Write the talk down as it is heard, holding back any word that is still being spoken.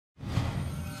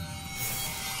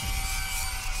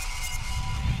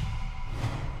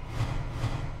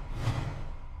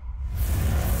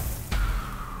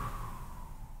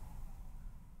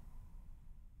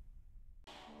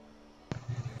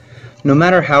no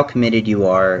matter how committed you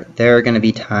are, there are going to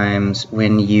be times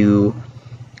when you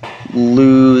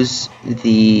lose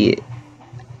the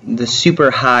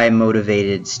super high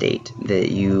motivated state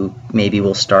that you maybe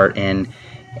will start in,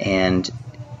 and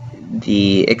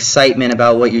the excitement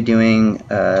about what you're doing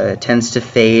tends to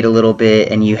fade a little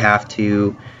bit, and you have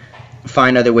to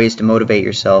find other ways to motivate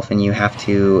yourself, and you have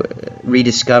to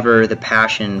rediscover the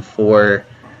passion for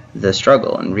the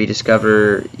struggle and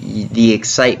rediscover the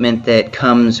excitement that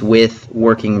comes with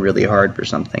working really hard for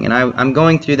something. And I'm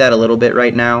going through that a little bit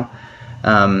right now.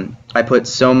 I put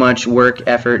so much work,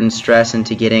 effort, and stress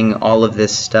into getting all of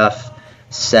this stuff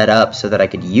set up so that I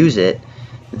could use it,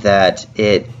 that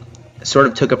it sort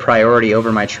of took a priority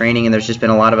over my training, and there's just been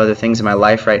a lot of other things in my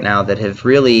life right now that have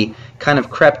really kind of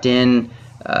crept in.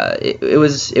 It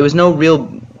was no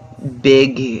real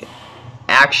big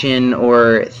action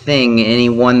or thing, any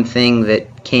one thing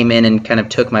that came in and kind of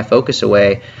took my focus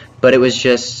away, but it was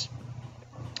just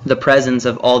the presence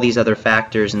of all these other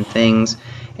factors and things.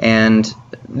 And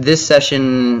this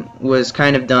session was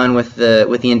kind of done with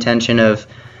the intention of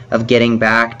getting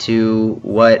back to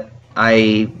what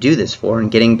I do this for, and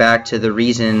getting back to the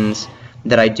reasons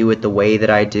that I do it the way that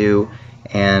I do,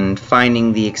 and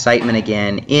finding the excitement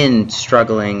again in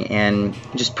struggling and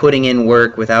just putting in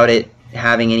work without it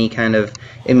having any kind of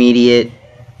immediate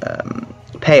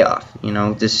payoff. You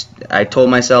know, just I told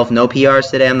myself no PRs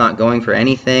today. I'm not going for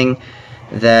anything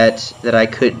that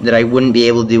I wouldn't be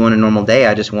able to do on a normal day.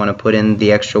 I just want to put in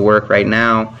the extra work right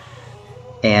now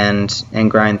and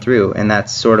grind through, and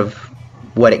that's sort of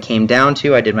what it came down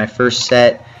to. I did my first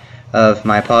set of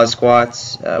my pause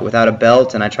squats without a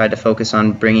belt, and I tried to focus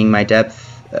on bringing my depth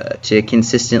to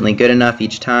consistently good enough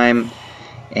each time.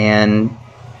 And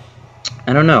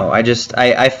I don't know,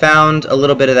 I found a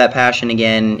little bit of that passion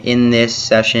again in this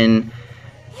session,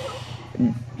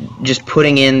 just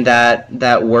putting in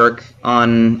that work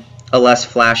on a less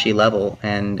flashy level,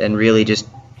 and really just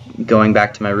going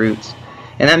back to my roots.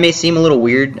 And that may seem a little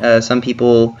weird. Some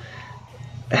people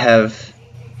have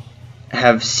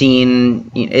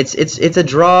seen, you know, it's a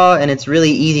draw, and it's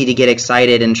really easy to get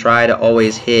excited and try to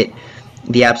always hit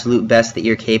the absolute best that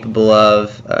you're capable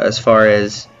of as far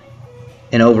as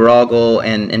an overall goal,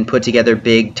 and put together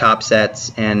big top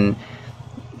sets, and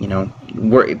you know,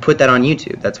 put that on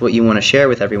YouTube. That's what you want to share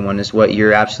with everyone, is what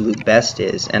your absolute best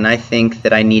is. And I think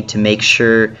that I need to make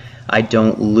sure I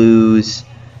don't lose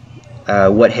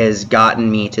what has gotten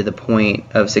me to the point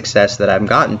of success that I've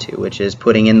gotten to, which is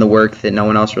putting in the work that no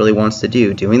one else really wants to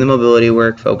do, doing the mobility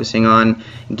work, focusing on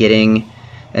getting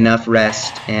enough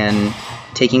rest, and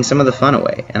taking some of the fun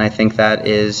away. And I think that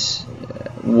is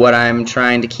what I'm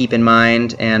trying to keep in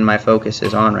mind, and my focus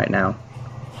is on right now.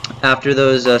 After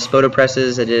those Spoto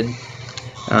presses, I did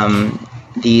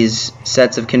these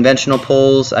sets of conventional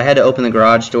pulls. I had to open the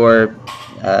garage door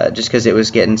just because it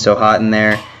was getting so hot in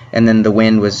there, and then the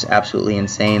wind was absolutely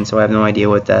insane, so I have no idea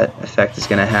what that effect is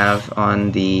going to have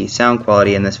on the sound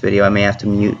quality in this video. I may have to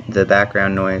mute the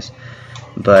background noise.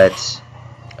 But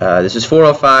this is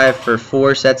 405 for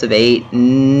 4 sets of 8.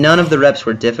 None of the reps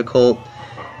were difficult.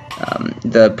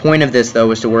 The point of this, though,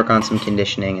 was to work on some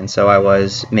conditioning, and so I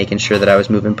was making sure that I was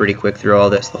moving pretty quick through all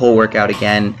this. The whole workout,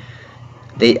 again,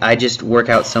 I just work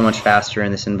out so much faster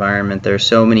in this environment. There are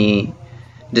so many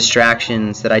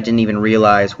distractions that I didn't even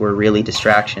realize were really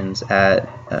distractions at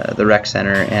the rec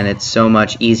center, and it's so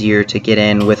much easier to get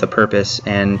in with a purpose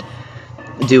and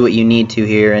do what you need to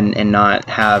here, and not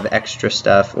have extra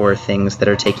stuff or things that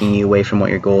are taking you away from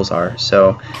what your goals are.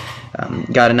 So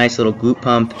got a nice little glute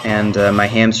pump, and my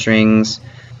hamstrings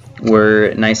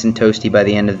were nice and toasty by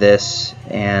the end of this.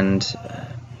 And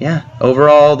yeah,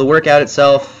 overall the workout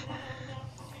itself,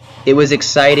 it was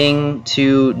exciting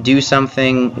to do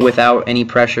something without any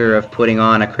pressure of putting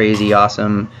on a crazy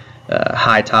awesome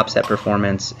high top set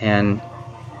performance. And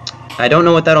I don't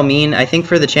know what that'll mean. I think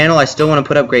for the channel I still want to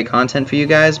put up great content for you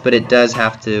guys, but it does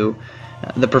have to,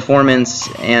 the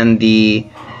performance and the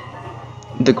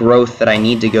growth that I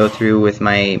need to go through with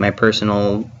my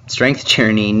personal strength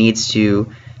journey needs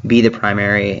to be the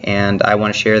primary, and I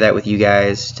want to share that with you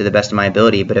guys to the best of my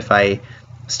ability. But if I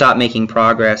stop making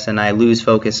progress and I lose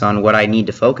focus on what I need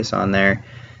to focus on there,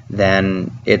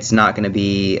 then it's not going to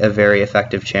be a very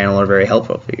effective channel or very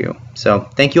helpful for you. So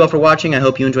thank you all for watching. I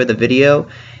hope you enjoyed the video,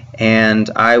 and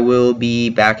I will be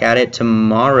back at it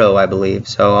tomorrow, I believe.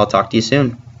 So I'll talk to you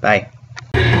soon. Bye.